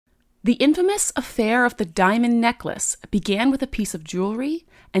The infamous affair of the diamond necklace began with a piece of jewelry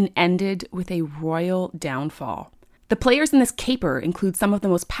and ended with a royal downfall. The players in this caper include some of the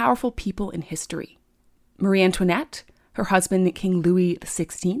most powerful people in history. Marie Antoinette, her husband King Louis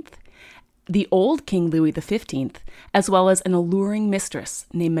XVI, the old King Louis XV, as well as an alluring mistress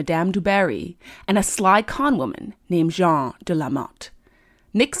named Madame du Barry and a sly conwoman named Jeanne de la Motte.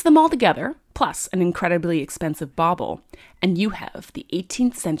 Mix them all together, plus an incredibly expensive bauble, and you have the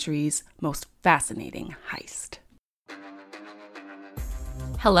 18th century's most fascinating heist.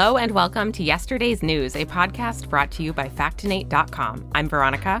 Hello and welcome to Yesterday's News, a podcast brought to you by Factinate.com. I'm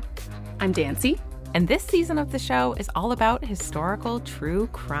Veronica. I'm Dancy. And this season of the show is all about historical true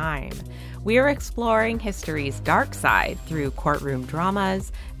crime. We are exploring history's dark side through courtroom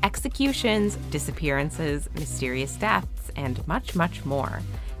dramas, executions, disappearances, mysterious deaths, and much, much more.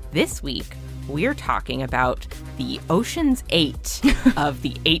 This week, we're talking about the Ocean's 8 of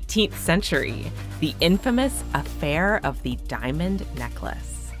the 18th century, the infamous affair of the diamond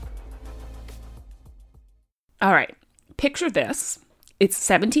necklace. All right, picture this. It's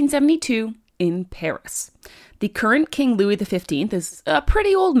 1772 in Paris. The current King Louis XV is a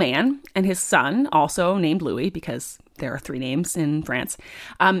pretty old man, and his son, also named Louis, because there are 3 names in France,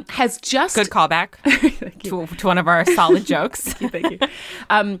 has just... Good callback to one of our solid jokes. Thank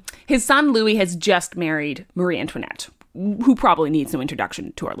you. His son, Louis, has just married Marie Antoinette, who probably needs no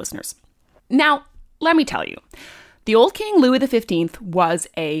introduction to our listeners. Now, let me tell you, the old King Louis XV was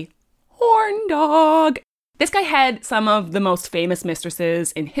a horn dog. This guy had some of the most famous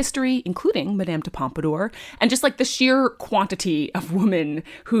mistresses in history, including Madame de Pompadour, and just like the sheer quantity of women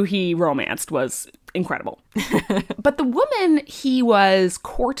who he romanced was incredible. But the woman he was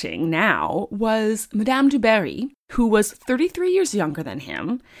courting now was Madame du Barry, who was 33 years younger than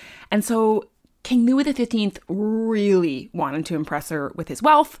him. And so King Louis XV really wanted to impress her with his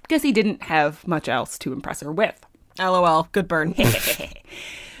wealth because he didn't have much else to impress her with. LOL, good burn.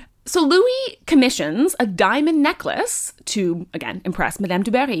 So Louis commissions a diamond necklace to, again, impress Madame du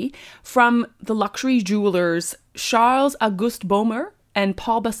Barry from the luxury jewelers Charles-Auguste Baumer and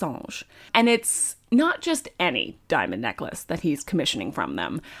Paul Bassange. And it's not just any diamond necklace that he's commissioning from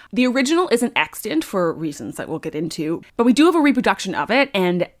them. The original isn't extant for reasons that we'll get into, but we do have a reproduction of it,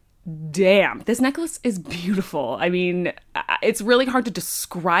 and damn, this necklace is beautiful. I mean, it's really hard to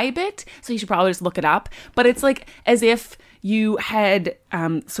describe it, so you should probably just look it up. But it's like as if you had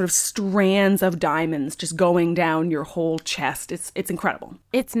sort of strands of diamonds just going down your whole chest. It's incredible.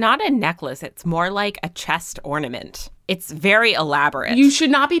 It's not a necklace. It's more like a chest ornament. It's very elaborate. You should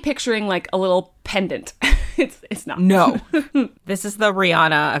not be picturing like a little pendant. It's not. No. This is the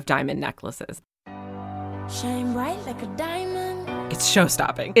Rihanna of diamond necklaces. Shine bright like a diamond. It's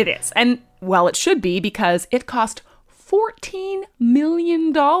show-stopping. It is. And, well, it should be because it cost $14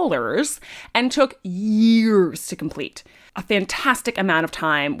 million and took years to complete. A fantastic amount of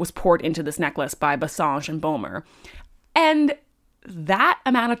time was poured into this necklace by Bassange and Baumer. And that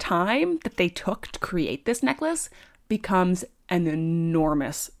amount of time that they took to create this necklace becomes an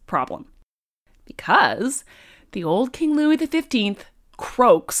enormous problem. Because the old King Louis XV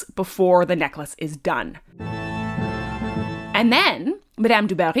croaks before the necklace is done. And then Madame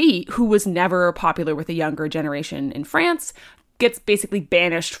du Barry, who was never popular with the younger generation in France, gets basically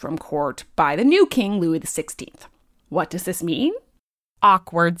banished from court by the new King Louis XVI. What does this mean?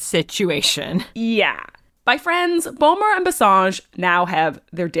 Awkward situation. Yeah. My friends, Baumer and Bassange now have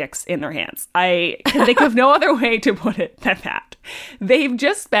their dicks in their hands. I can think of no other way to put it than that. They've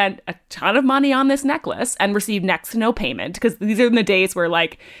just spent a ton of money on this necklace and received next to no payment, because these are the days where,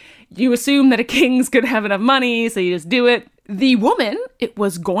 like, you assume that a king's going to have enough money, so you just do it. The woman it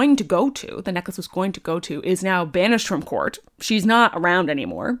was going to go to, the necklace was going to go to, is now banished from court. She's not around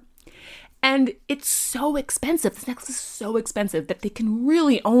anymore. And it's so expensive, this necklace is so expensive that they can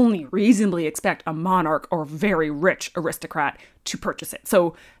really only reasonably expect a monarch or very rich aristocrat to purchase it.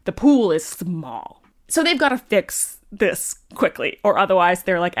 So the pool is small. So they've got to fix this quickly, or otherwise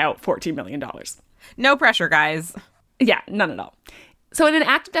they're like out $14 million. No pressure, guys. Yeah, none at all. So in an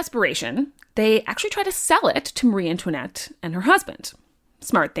act of desperation, they actually try to sell it to Marie Antoinette and her husband.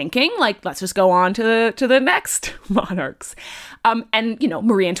 Smart thinking, like, let's just go on to the next monarchs. And, you know,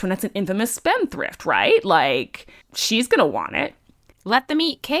 Marie Antoinette's an infamous spendthrift, right? Like, she's going to want it. Let them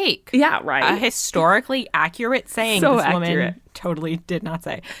eat cake. Yeah, right. A historically accurate saying So this accurate. Woman totally did not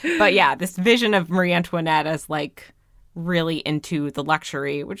say. But yeah, this vision of Marie Antoinette as, like, really into the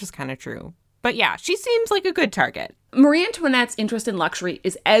luxury, which is kind of true. But yeah, she seems like a good target. Marie Antoinette's interest in luxury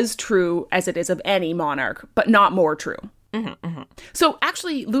is as true as it is of any monarch, but not more true. Mm-hmm, mm-hmm. So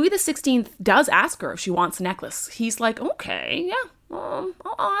actually, Louis XVI does ask her if she wants a necklace. He's like, okay, yeah, I'll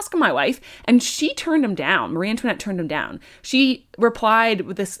ask my wife. And she turned him down. Marie Antoinette turned him down. She replied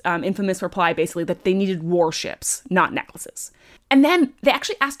with this infamous reply, basically, that they needed warships, not necklaces. And then they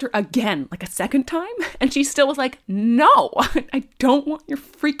actually asked her again, like a second time. And she still was like, no, I don't want your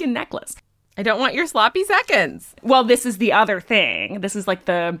freaking necklace. I don't want your sloppy seconds. Well, this is the other thing. This is like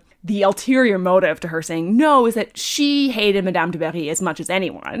the ulterior motive to her saying no, is that she hated Madame du Barry as much as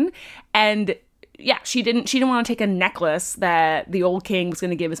anyone. And yeah, she didn't want to take a necklace that the old king was going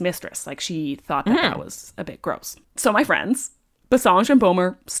to give his mistress. Like, she thought that was a bit gross. So my friends, Bassange and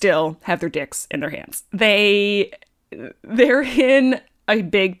Boehmer still have their dicks in their hands. They're in a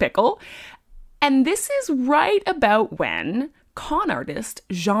big pickle. And this is right about when con artist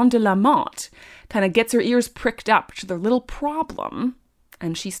Jeanne de la Motte kind of gets her ears pricked up to their little problem,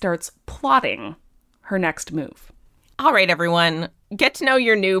 and she starts plotting her next move. All right, everyone, get to know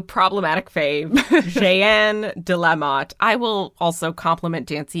your new problematic fave, Jeanne de la Motte. I will also compliment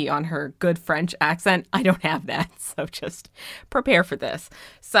Dancy on her good French accent. I don't have that, so just prepare for this.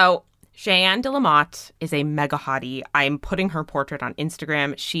 So Jeanne de la Motte is a mega hottie. I'm putting her portrait on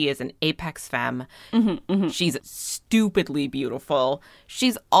Instagram. She is an apex femme. She's stupidly beautiful.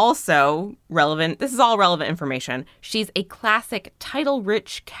 She's also relevant. This is all relevant information. She's a classic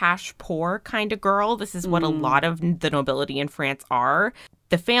title-rich, cash-poor kind of girl. This is what a lot of the nobility in France are.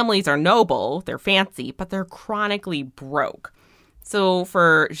 The families are noble, they're fancy, but they're chronically broke. So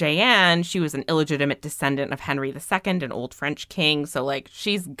for Jeanne, she was an illegitimate descendant of Henry II, an old French king. So, like,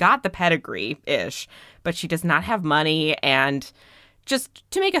 she's got the pedigree-ish, but she does not have money. And just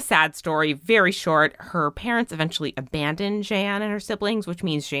to make a sad story very short, her parents eventually abandon Jeanne and her siblings, which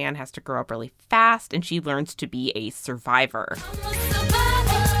means Jeanne has to grow up really fast, and she learns to be a survivor.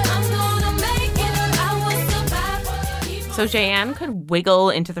 So Jeanne could wiggle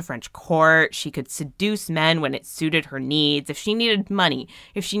into the French court. She could seduce men when it suited her needs. If she needed money,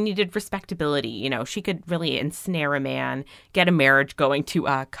 if she needed respectability, you know, she could really ensnare a man, get a marriage going to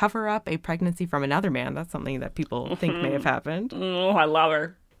cover up a pregnancy from another man. That's something that people think may have happened. Oh, I love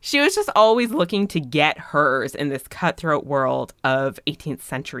her. She was just always looking to get hers in this cutthroat world of 18th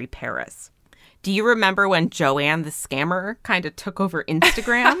century Paris. Do you remember when Joanne the Scammer kind of took over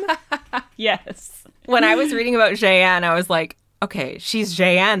Instagram? Yes. When I was reading about Jeanne, I was like, okay, she's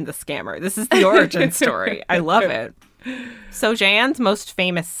Jeanne the Scammer. This is the origin story. I love it. So Jeanne's most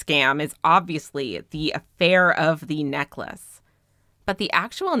famous scam is obviously the affair of the necklace. But the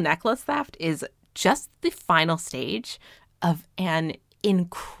actual necklace theft is just the final stage of an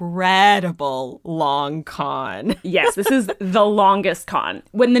incredible long con. Yes, this is the longest con.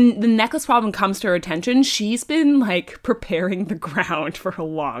 When the necklace problem comes to her attention, she's been like preparing the ground for a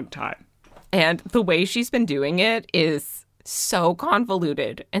long time. And the way she's been doing it is so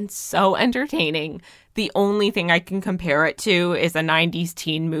convoluted and so entertaining. The only thing I can compare it to is a 90s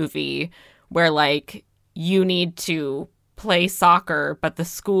teen movie where, like, you need to play soccer, but the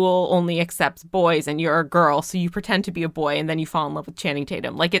school only accepts boys and you're a girl, so you pretend to be a boy and then you fall in love with Channing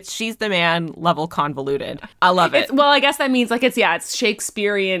Tatum. Like, it's She's the Man level convoluted. I love it. Well, I guess that means like it's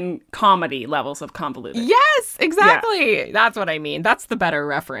Shakespearean comedy levels of convoluted. Yes, exactly. Yeah. That's what I mean. That's the better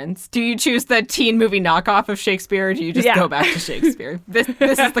reference. Do you choose the teen movie knockoff of Shakespeare, or do you just go back to Shakespeare? This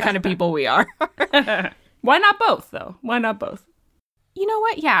is the kind of people we are. Why not both, though? Why not both? You know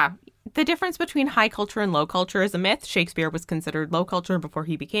what? Yeah. The difference between high culture and low culture is a myth. Shakespeare was considered low culture before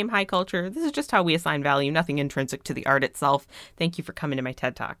he became high culture. This is just how we assign value, nothing intrinsic to the art itself. Thank you for coming to my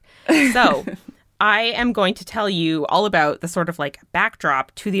TED Talk. So I am going to tell you all about the sort of like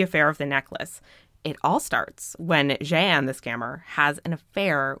backdrop to the affair of the necklace. It all starts when Jeanne, the scammer, has an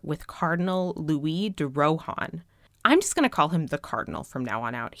affair with Cardinal Louis de Rohan. I'm just going to call him the Cardinal from now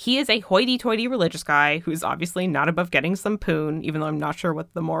on out. He is a hoity-toity religious guy who's obviously not above getting some poon, even though I'm not sure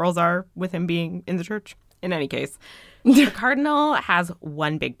what the morals are with him being in the church. In any case, the Cardinal has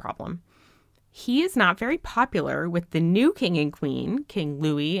one big problem. He is not very popular with the new king and queen, King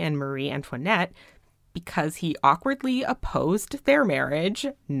Louis and Marie Antoinette, because he awkwardly opposed their marriage.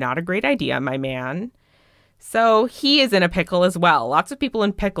 Not a great idea, my man. So he is in a pickle as well. Lots of people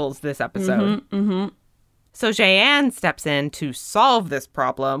in pickles this episode. So Jeanne steps in to solve this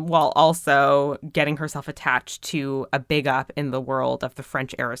problem while also getting herself attached to a big up in the world of the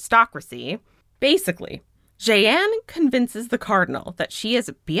French aristocracy. Basically, Jeanne convinces the cardinal that she is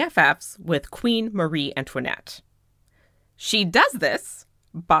BFFs with Queen Marie Antoinette. She does this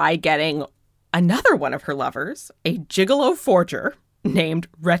by getting another one of her lovers, a gigolo forger named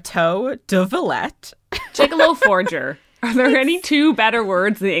Reto de Villette. Gigolo forger. Are there any two better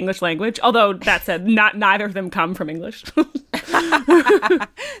words in the English language? Although, that said, neither of them come from English.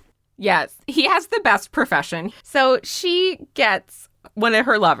 Yes, he has the best profession. So she gets one of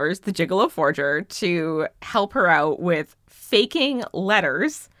her lovers, the gigolo forger, to help her out with faking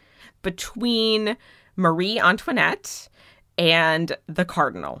letters between Marie Antoinette and the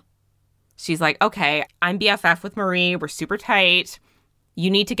cardinal. She's like, okay, I'm BFF with Marie. We're super tight. You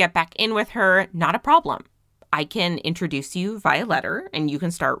need to get back in with her. Not a problem. I can introduce you via letter and you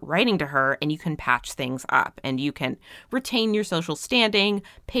can start writing to her and you can patch things up and you can retain your social standing,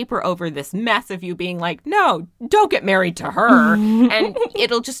 paper over this mess of you being like, no, don't get married to her. And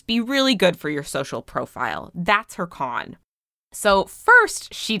it'll just be really good for your social profile. That's her con. So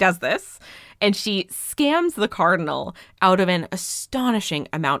first she does this and she scams the cardinal out of an astonishing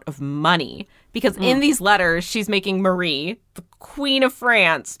amount of money because in these letters, she's making Marie, the Queen of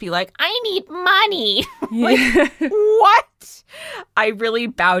France, be like, I need money. Like, what? I really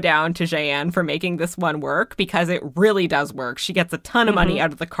bow down to Jeanne for making this one work because it really does work. She gets a ton of money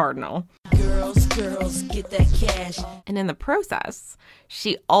out of the cardinal. Girls, get that cash. And in the process,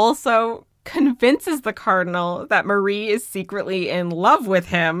 she also convinces the cardinal that Marie is secretly in love with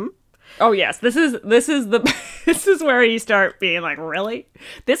him. Oh yes, this is this is where you start being like, really?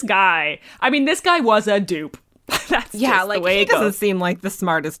 This guy was a dupe. That's just like the way he it goes. doesn't seem like the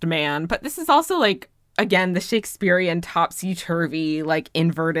smartest man, but this is also like, again, the Shakespearean topsy-turvy, like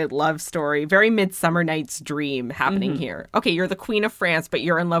inverted love story, very Midsummer Night's Dream happening here. Okay, you're the Queen of France, but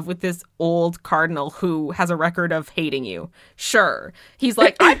you're in love with this old cardinal who has a record of hating you. Sure. He's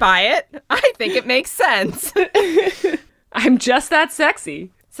like, I buy it. I think it makes sense. I'm just that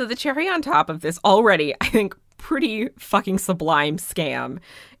sexy. So the cherry on top of this already, I think, pretty fucking sublime scam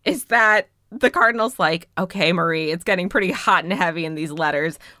is that the cardinal's like, okay, Marie, it's getting pretty hot and heavy in these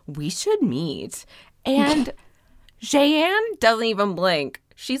letters. We should meet. And Jeanne doesn't even blink.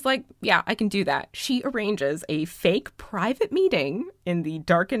 She's like, yeah, I can do that. She arranges a fake private meeting in the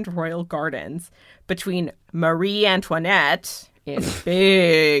darkened royal gardens between Marie Antoinette, in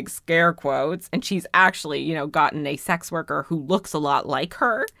big scare quotes, and she's actually, gotten a sex worker who looks a lot like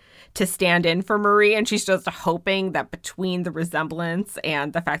her to stand in for Marie, and she's just hoping that between the resemblance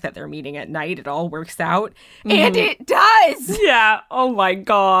and the fact that they're meeting at night, it all works out. And it does! Yeah. Oh my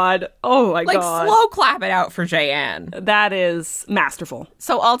God. God. Like, slow clap it out for Jeanne. That is masterful.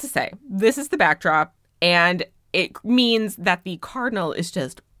 So all to say, this is the backdrop, and it means that the cardinal is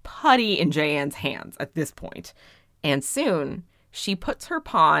just putty in Jeanne's hands at this point. And soon, she puts her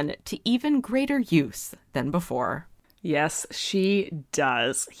pawn to even greater use than before. Yes, she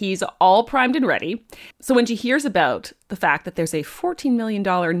does. He's all primed and ready. So when she hears about the fact that there's a $14 million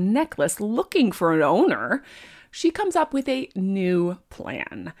necklace looking for an owner, she comes up with a new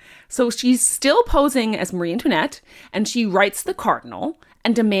plan. So she's still posing as Marie Antoinette, and she writes the cardinal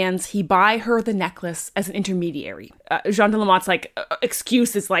and demands he buy her the necklace as an intermediary. Jean de la Motte's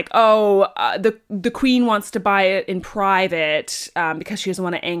excuse is like, the queen wants to buy it in private because she doesn't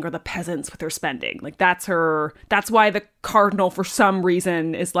want to anger the peasants with her spending. Like, that's why the cardinal, for some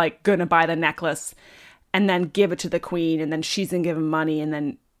reason, is like gonna buy the necklace and then give it to the queen, and then she's gonna give him money, and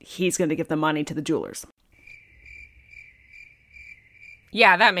then he's gonna give the money to the jewelers.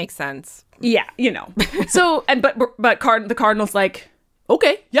 Yeah, that makes sense. Yeah, So, but the cardinal's like,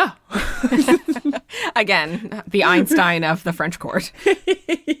 okay, yeah. Again, the Einstein of the French court.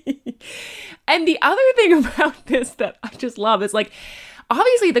 And the other thing about this that I just love is, like,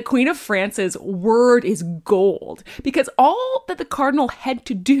 obviously the Queen of France's word is gold, because all that the cardinal had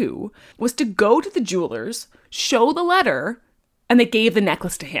to do was to go to the jewelers, show the letter, and they gave the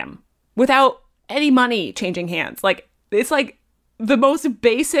necklace to him without any money changing hands. Like, it's like the most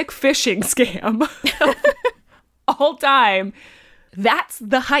basic phishing scam of all time. That's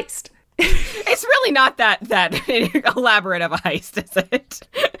the heist. It's really not that elaborate of a heist, is it?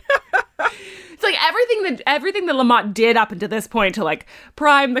 It's like everything that Lamotte did up until this point to, like,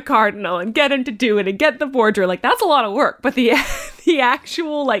 prime the cardinal and get him to do it and get the forger, like, that's a lot of work. But the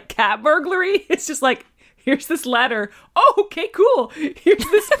actual, like, cat burglary, it's just like, here's this letter. Oh, okay, cool. Here's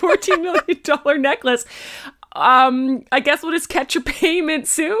this $14 million necklace. I guess we'll just catch your payment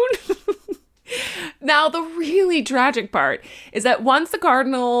soon. Now, the really tragic part is that once the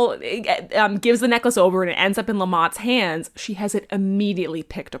cardinal gives the necklace over and it ends up in Lamotte's hands, she has it immediately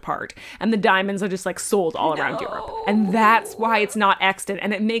picked apart. And the diamonds are just, like, sold all around Europe. And that's why it's not extant.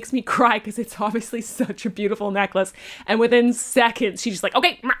 And it makes me cry because it's obviously such a beautiful necklace. And within seconds, she's just like,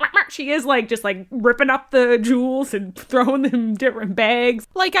 okay, she is, like, just, like, ripping up the jewels and throwing them in different bags.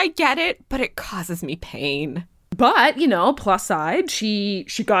 Like, I get it, but it causes me pain. But, plus side, she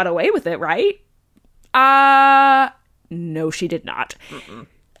got away with it, right? No, she did not.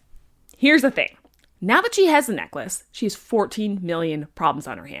 Here's the thing. Now that she has the necklace, she has 14 million problems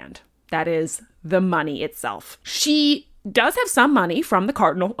on her hand. That is the money itself. She does have some money from the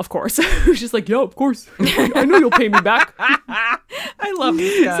cardinal, of course. Who's just like, yeah, of course. I know you'll pay me back. I love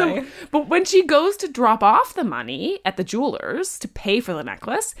this guy. But when she goes to drop off the money at the jeweler's to pay for the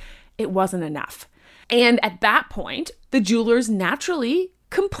necklace, it wasn't enough. And at that point, the jewelers naturally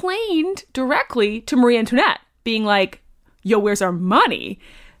complained directly to Marie Antoinette, being like, yo, where's our money?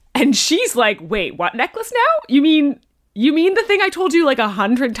 And she's like, wait, what necklace now? You mean the thing I told you like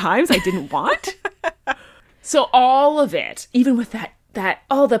 100 times I didn't want? So all of it, even with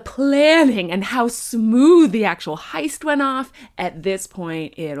all the planning and how smooth the actual heist went off, at this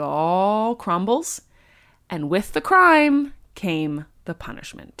point, it all crumbles. And with the crime came the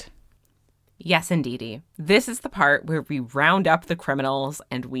punishment. Yes, indeedy. This is the part where we round up the criminals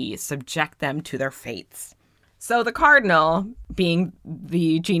and we subject them to their fates. So the cardinal, being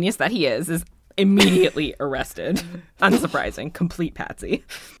the genius that he is immediately arrested. Unsurprising. Complete patsy.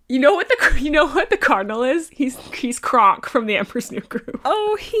 You know what the cardinal is? He's Kronk from The Emperor's New Groove.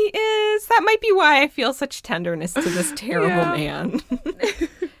 Oh, he is. That might be why I feel such tenderness to this terrible man.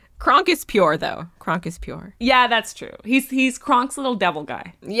 Kronk is pure, though. Kronk is pure. Yeah, that's true. He's Kronk's little devil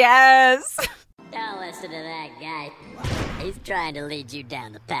guy. Yes. Don't listen to that guy. He's trying to lead you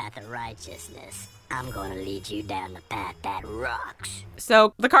down the path of righteousness. I'm going to lead you down the path that rocks.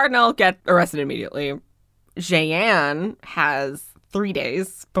 So the cardinal gets arrested immediately. Jeanne has 3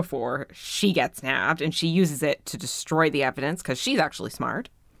 days before she gets nabbed, and she uses it to destroy the evidence because she's actually smart.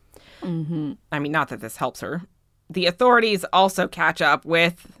 Mm-hmm. I mean, not that this helps her. The authorities also catch up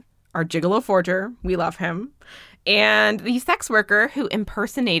with our gigolo forger. We love him. And the sex worker who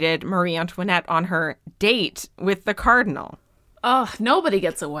impersonated Marie Antoinette on her date with the cardinal. Oh, nobody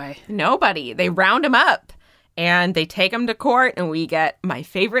gets away. Nobody. They round him up and they take him to court, and we get my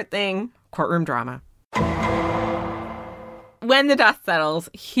favorite thing, courtroom drama. When the dust settles,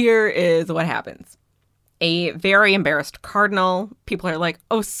 here is what happens. A very embarrassed cardinal. People are like,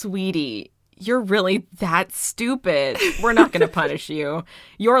 oh, sweetie, you're really that stupid. We're not going to punish you.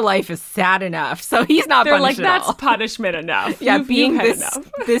 Your life is sad enough. So he's not punished at all. That's punishment enough. Yeah, being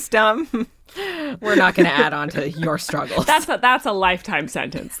this dumb, we're not going to add on to your struggles. That's a lifetime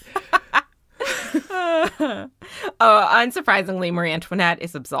sentence. Unsurprisingly, Marie Antoinette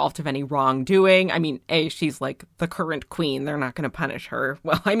is absolved of any wrongdoing. I mean, she's like the current queen. They're not going to punish her.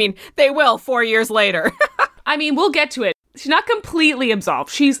 Well, I mean, they will 4 years later. I mean, we'll get to it. She's not completely absolved.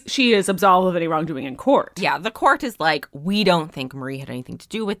 She is absolved of any wrongdoing in court. Yeah, the court is like, we don't think Marie had anything to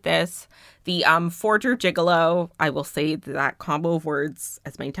do with this. The forger gigolo, I will say that combo of words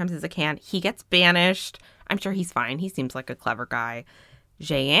as many times as I can, he gets banished. I'm sure he's fine. He seems like a clever guy.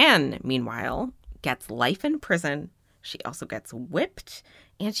 Jeanne, meanwhile, gets life in prison. She also gets whipped,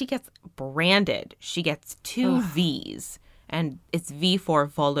 and she gets branded. She gets 2 V's. And it's V for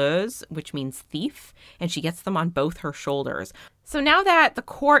voleuse, which means thief, and she gets them on both her shoulders. So now that the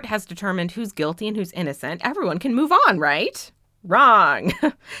court has determined who's guilty and who's innocent, everyone can move on, right? Wrong.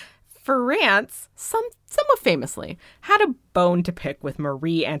 France, somewhat famously, had a bone to pick with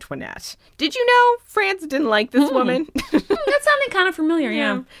Marie Antoinette. Did you know France didn't like this woman? That sounded kind of familiar,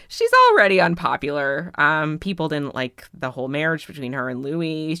 yeah. She's already unpopular. People didn't like the whole marriage between her and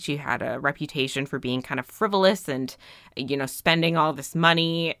Louis. She had a reputation for being kind of frivolous and, spending all this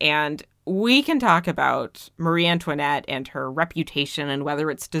money. And we can talk about Marie Antoinette and her reputation and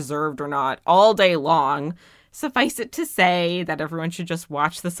whether it's deserved or not all day long. Suffice it to say that everyone should just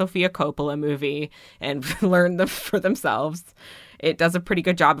watch the Sofia Coppola movie and learn them for themselves. It does a pretty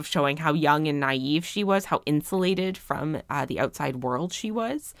good job of showing how young and naive she was, how insulated from the outside world she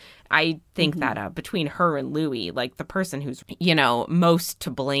was. I think that between her and Louis, like the person who's, most to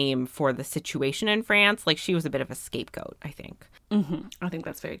blame for the situation in France, like she was a bit of a scapegoat, I think. Mm-hmm. I think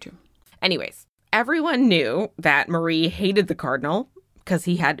that's very true. Anyways, everyone knew that Marie hated the cardinal because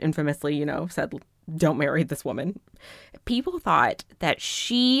he had infamously, said, don't marry this woman. People thought that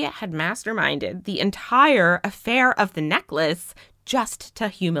she had masterminded the entire affair of the necklace just to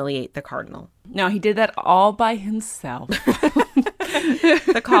humiliate the cardinal. No, he did that all by himself.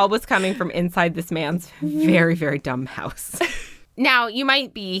 The call was coming from inside this man's very, very dumb house. Now, you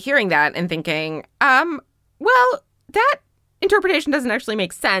might be hearing that and thinking, well, that interpretation doesn't actually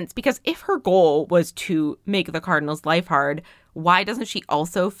make sense, because if her goal was to make the cardinal's life hard, why doesn't she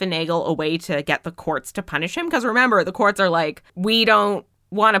also finagle a way to get the courts to punish him? Because remember, the courts are like, we don't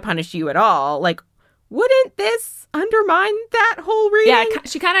want to punish you at all. Like, wouldn't this undermine that whole reading? Yeah,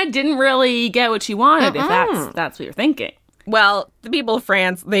 she kind of didn't really get what she wanted, if that's what you're thinking. Well, the people of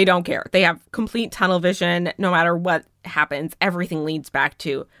France, they don't care. They have complete tunnel vision. No matter what happens, everything leads back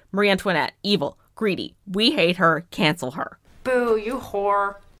to Marie Antoinette, evil, greedy. We hate her. Cancel her. Boo, you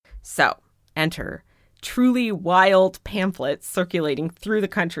whore. So, enter truly wild pamphlets circulating through the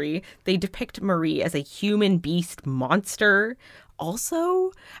country. They depict Marie as a human beast monster.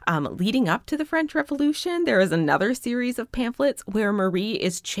 Also, leading up to the French Revolution, there is another series of pamphlets where Marie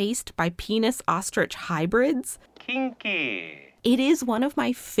is chased by penis ostrich hybrids. Kinky. It is one of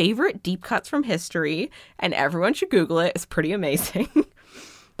my favorite deep cuts from history, and everyone should Google it. It's pretty amazing.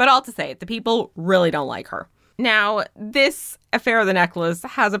 But all to say, the people really don't like her. Now, this affair of the necklace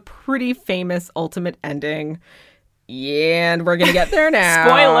has a pretty famous ultimate ending. Yeah, and we're going to get there now.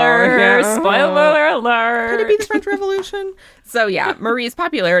 Spoiler alert. Could it be the French Revolution? So yeah, Marie's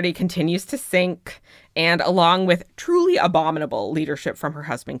popularity continues to sink. And along with truly abominable leadership from her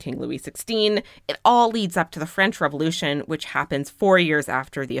husband, King Louis XVI, it all leads up to the French Revolution, which happens 4 years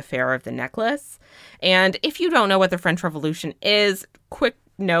after the affair of the necklace. And if you don't know what the French Revolution is, quick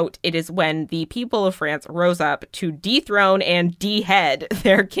note, it is when the people of France rose up to dethrone and dehead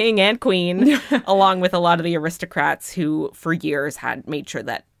their king and queen, along with a lot of the aristocrats who for years had made sure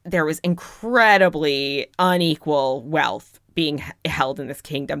that there was incredibly unequal wealth being held in this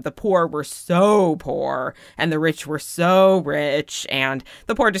kingdom. The poor were so poor and the rich were so rich, and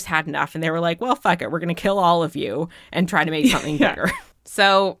the poor just had enough, and they were like, well, fuck it, we're going to kill all of you and try to make something bigger.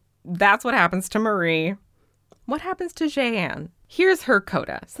 So that's what happens to Marie. What happens to Jeanne? Here's her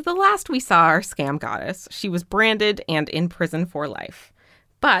coda. So the last we saw our scam goddess, she was branded and in prison for life.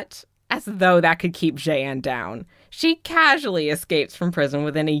 But as though that could keep Jeanne down, she casually escapes from prison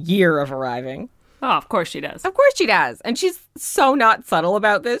within a year of arriving. Oh, of course she does. Of course she does. And she's so not subtle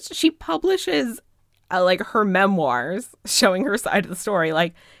about this. She publishes her memoirs showing her side of the story.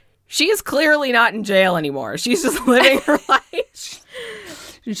 Like, she is clearly not in jail anymore. She's just living her life.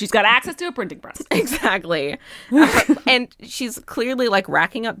 She's got access to a printing press. Exactly. And she's clearly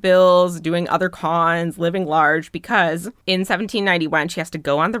racking up bills, doing other cons, living large, because in 1791, she has to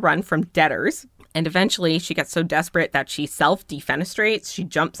go on the run from debtors. And eventually she gets so desperate that she self-defenestrates. She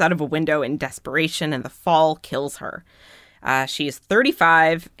jumps out of a window in desperation, and the fall kills her. She's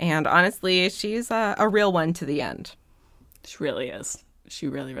 35, and honestly, she's a real one to the end. She really is. She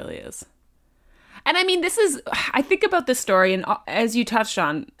really, really is. And I mean, I think about this story, and as you touched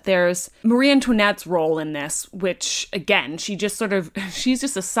on, there's Marie Antoinette's role in this, which, again, she's just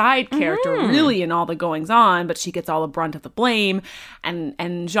a side character, really, in all the goings on, but she gets all the brunt of the blame.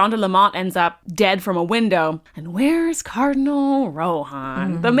 And Jean de la Motte ends up dead from a window. And where's Cardinal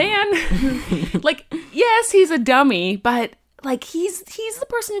Rohan? The man, yes, he's a dummy, but he's the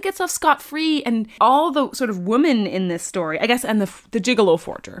person who gets off scot-free. And all the sort of women in this story, I guess, and the gigolo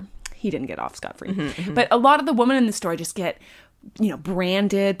forger. He didn't get off scot-free. But a lot of the women in the story just get,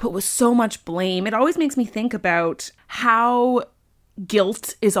 branded, put with so much blame. It always makes me think about how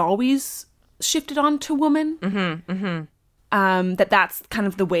guilt is always shifted onto women. That's kind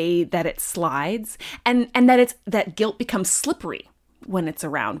of the way that it slides. And that guilt becomes slippery when it's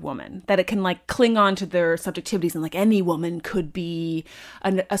around women, that it can cling on to their subjectivities, and any woman could be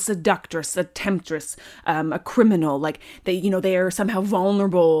a seductress, a temptress, a criminal. They are somehow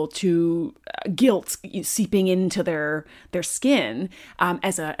vulnerable to guilt seeping into their skin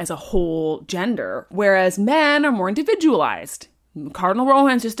as a whole gender, whereas men are more individualized. Cardinal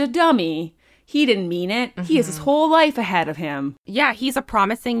Rohan's just a dummy. He didn't mean it. He has his whole life ahead of him. Yeah, he's a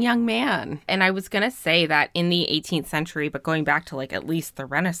promising young man. And I was going to say that in the 18th century, but going back to at least the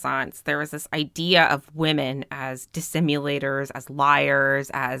Renaissance, there was this idea of women as dissimulators, as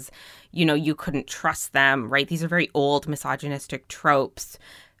liars, as, you couldn't trust them, right? These are very old misogynistic tropes.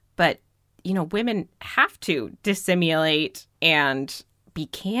 But, women have to dissimulate and be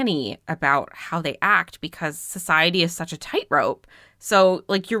canny about how they act because society is such a tightrope. So,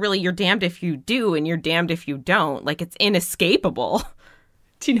 you're damned if you do and you're damned if you don't. It's inescapable.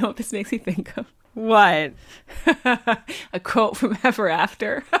 Do you know what this makes me think of? What? A quote from Ever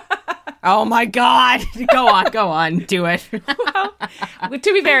After. Oh my God. Go on. Do it. Well,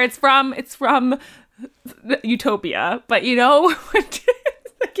 to be fair, it's from Utopia. But,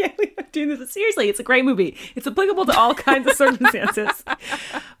 I can't believe I'm doing this. Seriously, it's a great movie. It's applicable to all kinds of circumstances.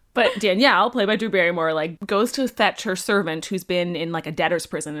 But Danielle, played by Drew Barrymore, goes to fetch her servant who's been in a debtor's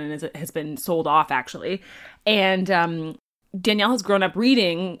prison and has been sold off, actually. And Danielle has grown up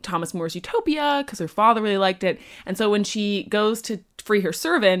reading Thomas More's Utopia because her father really liked it. And so when she goes to free her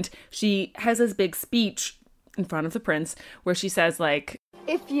servant, she has this big speech in front of the prince where she says,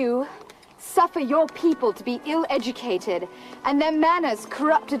 if you suffer your people to be ill-educated and their manners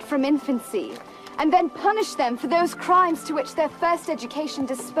corrupted from infancy, and then punish them for those crimes to which their first education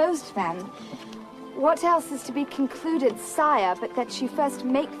disposed them, what else is to be concluded, sire, but that you first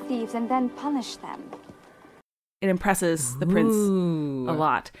make thieves and then punish them? It impresses the prince a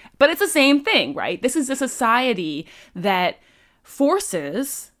lot. But it's the same thing, right? This is a society that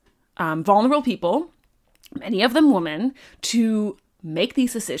forces vulnerable people, many of them women, to make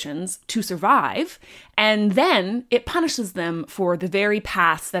these decisions to survive, and then it punishes them for the very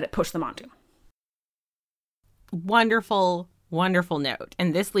paths that it pushed them onto. Wonderful, wonderful note.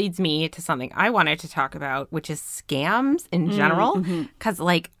 And this leads me to something I wanted to talk about, which is scams in general. Because,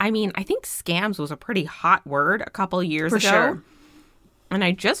 I think scams was a pretty hot word a couple years ago. Sure. And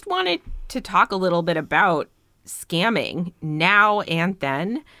I just wanted to talk a little bit about scamming now and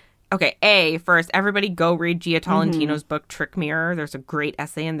then. Okay, first, everybody go read Gia Tolentino's book, Trick Mirror. There's a great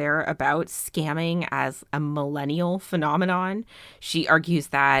essay in there about scamming as a millennial phenomenon. She argues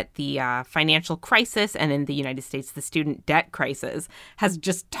that the financial crisis, and in the United States, the student debt crisis, has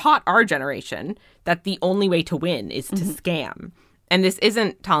just taught our generation that the only way to win is to scam. And this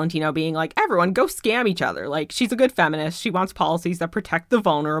isn't Tolentino being like, everyone go scam each other. Like, she's a good feminist. She wants policies that protect the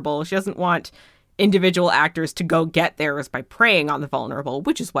vulnerable. She doesn't want individual actors to go get theirs by preying on the vulnerable,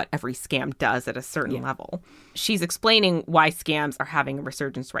 which is what every scam does at a certain level. She's explaining why scams are having a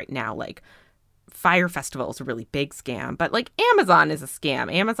resurgence right now. Like, Fire Festival is a really big scam, but Amazon is a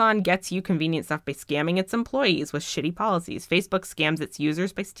scam. Amazon gets you convenient stuff by scamming its employees with shitty policies. Facebook scams its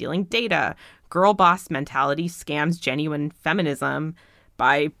users by stealing data. Girl boss mentality scams genuine feminism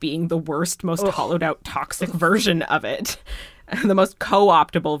by being the worst, most hollowed out, toxic version of it. The most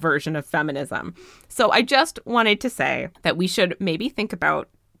co-optable version of feminism. So I just wanted to say that we should maybe think about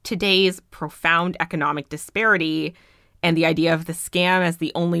today's profound economic disparity and the idea of the scam as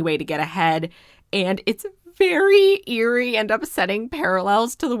the only way to get ahead. And it's very eerie and upsetting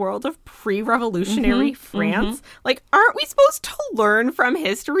parallels to the world of pre-revolutionary France. Aren't we supposed to learn from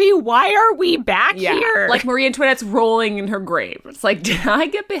history? Why are we back here? Like Marie Antoinette's rolling in her grave. It's like, did I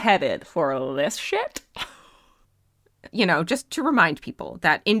get beheaded for this shit? Just to remind people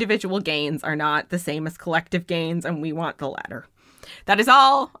that individual gains are not the same as collective gains, and we want the latter. That is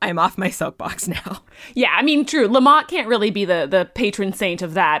all. I'm off my soapbox now. Yeah, I mean, true. Lamont can't really be the patron saint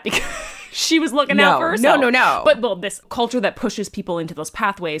of that because she was looking out for herself. No. But this culture that pushes people into those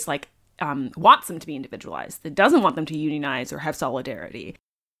pathways, wants them to be individualized. It doesn't want them to unionize or have solidarity.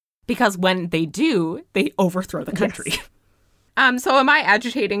 Because when they do, they overthrow the country. Yes. So am I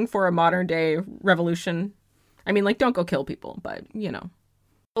agitating for a modern day revolution? I mean, don't go kill people, but,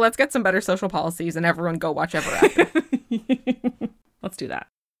 Let's get some better social policies and everyone go watch Ever After. Let's do that.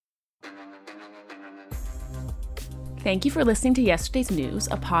 Thank you for listening to Yesterday's News,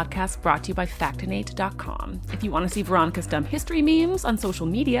 a podcast brought to you by Factinate.com. If you want to see Veronica's dumb history memes on social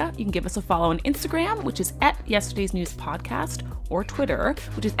media, you can give us a follow on Instagram, which is at Yesterday's News Podcast, or Twitter,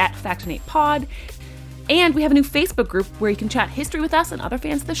 which is at FactinatePod. And we have a new Facebook group where you can chat history with us and other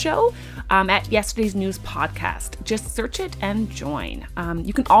fans of the show at Yesterday's News Podcast. Just search it and join.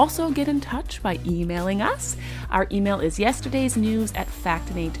 You can also get in touch by emailing us. Our email is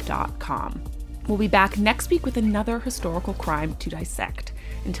yesterdaysnews@factinate.com. We'll be back next week with another historical crime to dissect.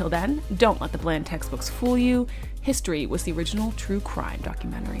 Until then, don't let the bland textbooks fool you. History was the original true crime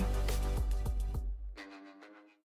documentary.